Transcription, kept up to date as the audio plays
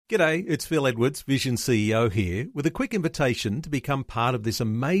G'day, it's Phil Edwards, Vision CEO here, with a quick invitation to become part of this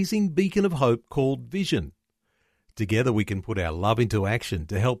amazing beacon of hope called Vision. Together we can put our love into action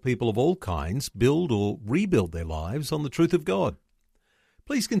to help people of all kinds build or rebuild their lives on the truth of God.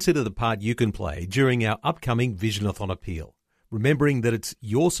 Please consider the part you can play during our upcoming Visionathon appeal, remembering that it's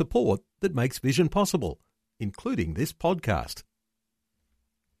your support that makes Vision possible, including this podcast.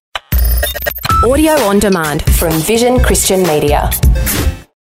 Audio on demand from Vision Christian Media.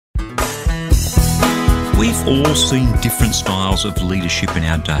 We've all seen different styles of leadership in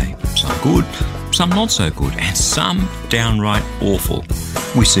our day. Some good, some not so good, and some downright awful.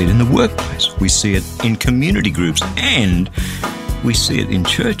 We see it in the workplace, we see it in community groups, and we see it in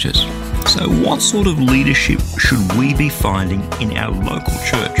churches. So what sort of leadership should we be finding in our local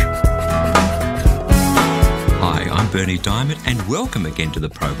church? Hi, I'm Bernie Diamond, and welcome again to the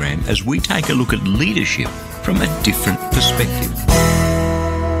program as we take a look at leadership from a different perspective.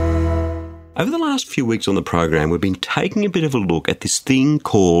 Over the last few weeks on the program, we've been taking a bit of a look at this thing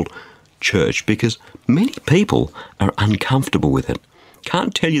called church because many people are uncomfortable with it.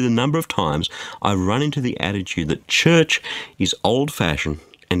 Can't tell you the number of times I've run into the attitude that church is old-fashioned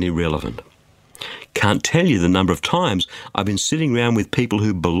and irrelevant. Can't tell you the number of times I've been sitting around with people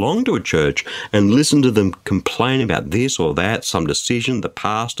who belong to a church and listen to them complain about this or that, some decision, the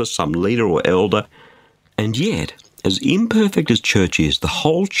pastor, some leader or elder, and yet, as imperfect as church is, the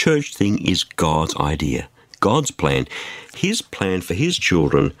whole church thing is God's idea, God's plan, His plan for His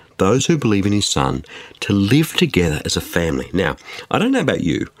children, those who believe in His Son, to live together as a family. Now, I don't know about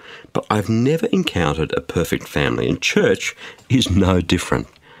you, but I've never encountered a perfect family, and church is no different.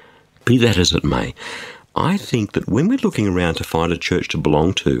 Be that as it may, I think that when we're looking around to find a church to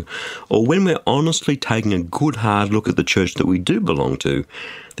belong to, or when we're honestly taking a good hard look at the church that we do belong to,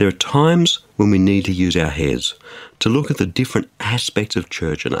 there are times when we need to use our heads to look at the different aspects of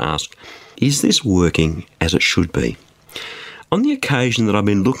church and ask, is this working as it should be? On the occasion that I've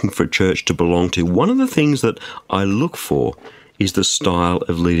been looking for a church to belong to, one of the things that I look for is the style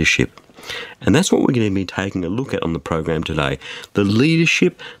of leadership. And that's what we're going to be taking a look at on the program today, the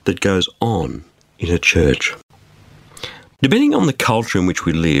leadership that goes on in a church. Depending on the culture in which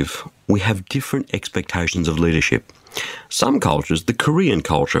we live, we have different expectations of leadership. Some cultures, the Korean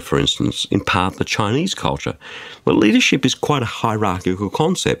culture for instance, in part the Chinese culture, well, leadership is quite a hierarchical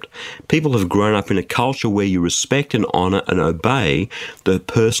concept. People have grown up in a culture where you respect and honour and obey the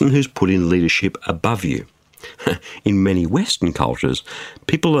person who's put in leadership above you. In many Western cultures,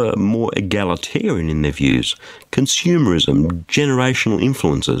 people are more egalitarian in their views. Consumerism, generational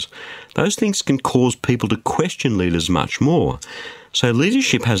influences, those things can cause people to question leaders much more. So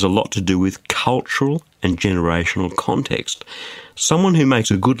leadership has a lot to do with cultural and generational context. Someone who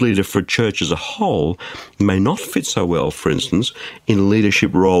makes a good leader for a church as a whole may not fit so well, for instance, in a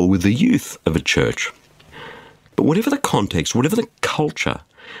leadership role with the youth of a church. But whatever the context, whatever the culture,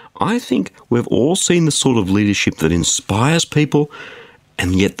 I think we've all seen the sort of leadership that inspires people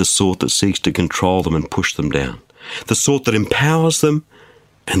and yet the sort that seeks to control them and push them down. The sort that empowers them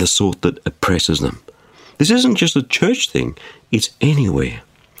and the sort that oppresses them. This isn't just a church thing, it's anywhere.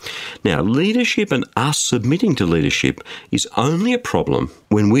 Now, leadership and us submitting to leadership is only a problem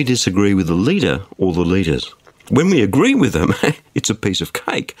when we disagree with the leader or the leaders. When we agree with them, it's a piece of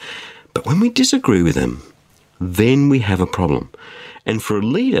cake. But when we disagree with them, then we have a problem. And for a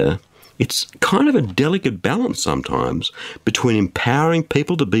leader, it's kind of a delicate balance sometimes between empowering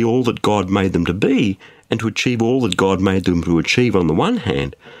people to be all that God made them to be and to achieve all that God made them to achieve on the one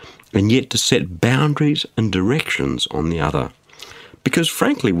hand, and yet to set boundaries and directions on the other. Because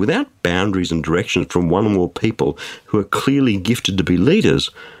frankly, without boundaries and directions from one or more people who are clearly gifted to be leaders,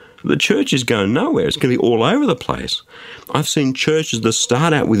 the church is going nowhere. It's going to be all over the place. I've seen churches that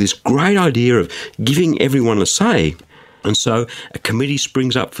start out with this great idea of giving everyone a say, and so a committee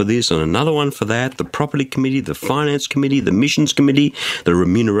springs up for this and another one for that, the property committee, the finance committee, the missions committee, the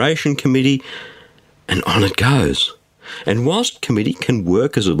remuneration committee, and on it goes. And whilst committee can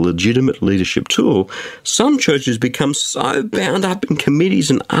work as a legitimate leadership tool, some churches become so bound up in committees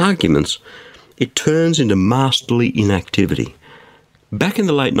and arguments, it turns into masterly inactivity. Back in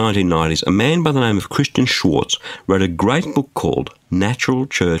the late 1990s, a man by the name of Christian Schwartz wrote a great book called Natural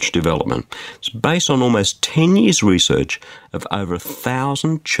Church Development. It's based on almost 10 years' research of over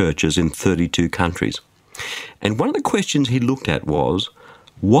 1,000 churches in 32 countries. And one of the questions he looked at was,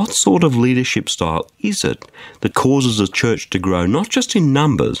 what sort of leadership style is it that causes a church to grow not just in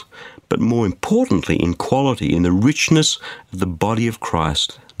numbers, but more importantly in quality, in the richness of the body of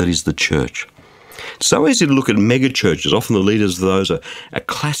Christ that is the church? It's so easy to look at mega churches. Often the leaders of those are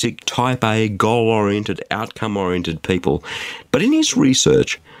classic type A, goal-oriented, outcome-oriented people. But in his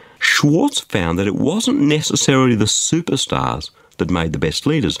research, Schwartz found that it wasn't necessarily the superstars that made the best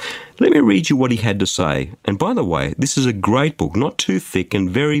leaders. Let me read you what he had to say. And by the way, this is a great book, not too thick and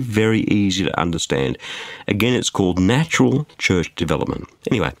very, very easy to understand. Again, it's called Natural Church Development.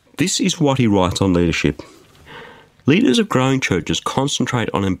 Anyway, this is what he writes on leadership. Leaders of growing churches concentrate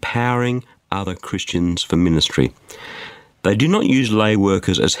on empowering other Christians for ministry. They do not use lay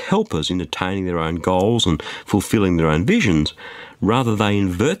workers as helpers in attaining their own goals and fulfilling their own visions. Rather, they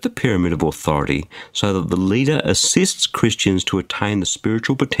invert the pyramid of authority so that the leader assists Christians to attain the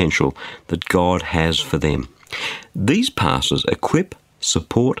spiritual potential that God has for them. These pastors equip,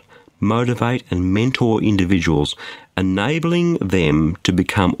 support, motivate and mentor individuals, enabling them to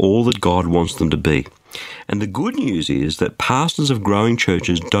become all that God wants them to be. And the good news is that pastors of growing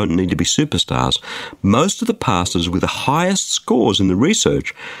churches don't need to be superstars. Most of the pastors with the highest scores in the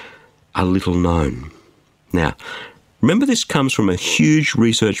research are little known. Now, remember, this comes from a huge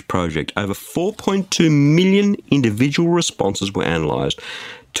research project. Over 4.2 million individual responses were analysed.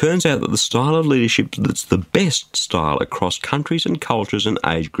 Turns out that the style of leadership that's the best style across countries and cultures and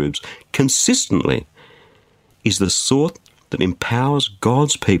age groups consistently is the sort that empowers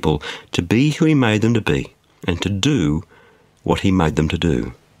God's people to be who He made them to be and to do what He made them to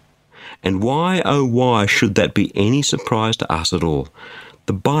do. And why, oh why, should that be any surprise to us at all?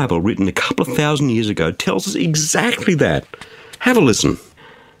 The Bible, written a couple of thousand years ago, tells us exactly that. Have a listen.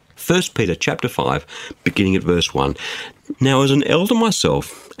 1 Peter chapter 5, beginning at verse 1. Now as an elder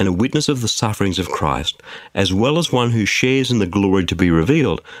myself, and a witness of the sufferings of Christ, as well as one who shares in the glory to be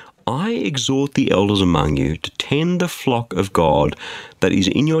revealed, I exhort the elders among you to tend the flock of God that is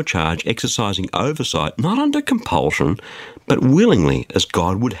in your charge, exercising oversight, not under compulsion, but willingly, as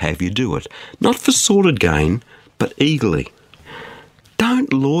God would have you do it, not for sordid gain, but eagerly.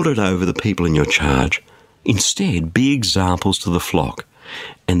 Don't lord it over the people in your charge. Instead, be examples to the flock.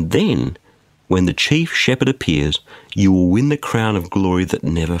 And then, when the chief shepherd appears, you will win the crown of glory that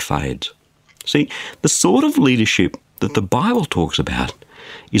never fades. See, the sort of leadership that the Bible talks about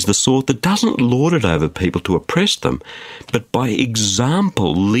is the sort that doesn't lord it over people to oppress them, but by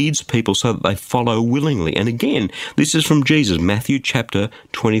example leads people so that they follow willingly. And again, this is from Jesus, Matthew chapter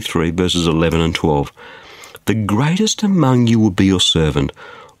 23, verses 11 and 12. The greatest among you will be your servant.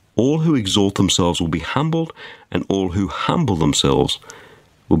 All who exalt themselves will be humbled, and all who humble themselves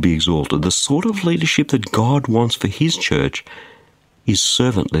will be exalted. The sort of leadership that God wants for His church is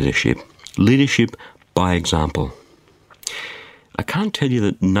servant leadership, leadership by example. I can't tell you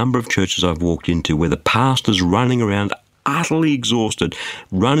the number of churches I've walked into where the pastor's running around utterly exhausted,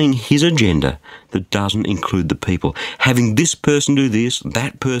 running his agenda that doesn't include the people, having this person do this,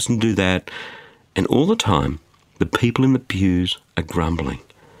 that person do that, and all the time the people in the pews are grumbling.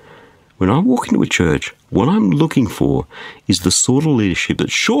 When I walk into a church, what I'm looking for is the sort of leadership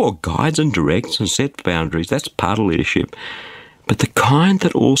that sure guides and directs and sets boundaries, that's part of leadership, but the kind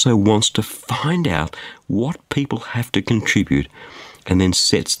that also wants to find out what people have to contribute and then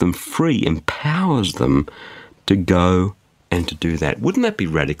sets them free, empowers them to go and to do that. Wouldn't that be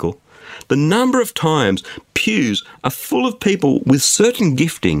radical? The number of times pews are full of people with certain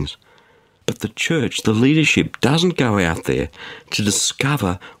giftings, but the church, the leadership, doesn't go out there to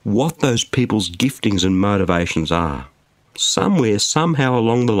discover what those people's giftings and motivations are. Somewhere, somehow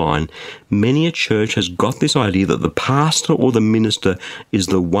along the line, many a church has got this idea that the pastor or the minister is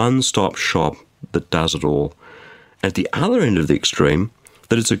the one-stop shop that does it all. At the other end of the extreme,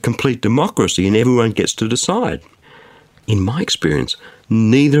 that it's a complete democracy and everyone gets to decide. In my experience,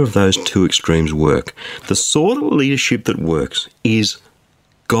 neither of those two extremes work. The sort of leadership that works is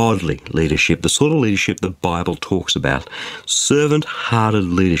godly leadership, the sort of leadership the Bible talks about, servant-hearted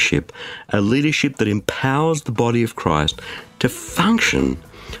leadership, a leadership that empowers the body of Christ to function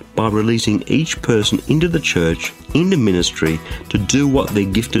by releasing each person into the church, into ministry, to do what they're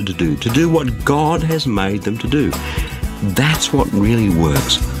gifted to do what God has made them to do. That's what really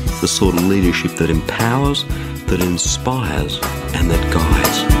works, the sort of leadership that empowers, that inspires, and that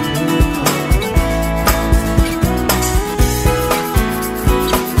guides.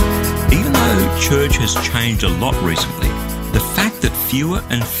 Church has changed a lot recently. The fact that fewer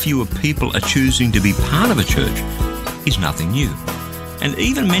and fewer people are choosing to be part of a church is nothing new. And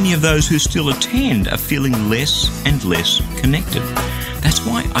even many of those who still attend are feeling less and less connected. That's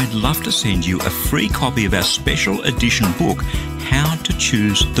why I'd love to send you a free copy of our special edition book, How to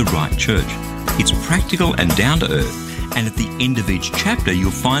Choose the Right Church. It's practical and down to earth. And at the end of each chapter,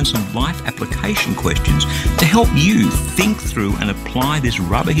 you'll find some life application questions to help you think through and apply this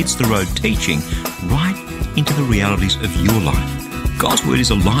rubber hits the road teaching right into the realities of your life. God's Word is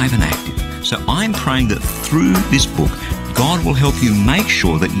alive and active, so I'm praying that through this book, God will help you make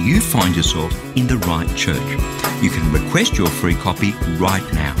sure that you find yourself in the right church. You can request your free copy right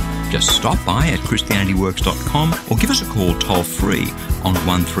now. Just stop by at ChristianityWorks.com or give us a call toll-free on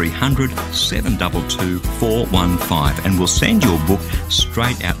 1300 722 415 and we'll send your book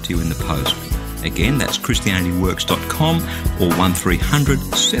straight out to you in the post. Again, that's ChristianityWorks.com or 1300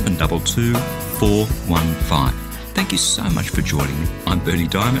 722 415. Thank you so much for joining me. I'm Bernie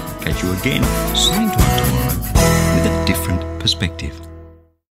Diamond. Catch you again, same time tomorrow, with a different perspective.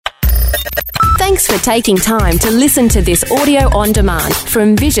 Thanks for taking time to listen to this audio on demand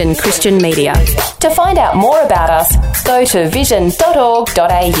from Vision Christian Media. To find out more about us, go to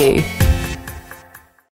vision.org.au.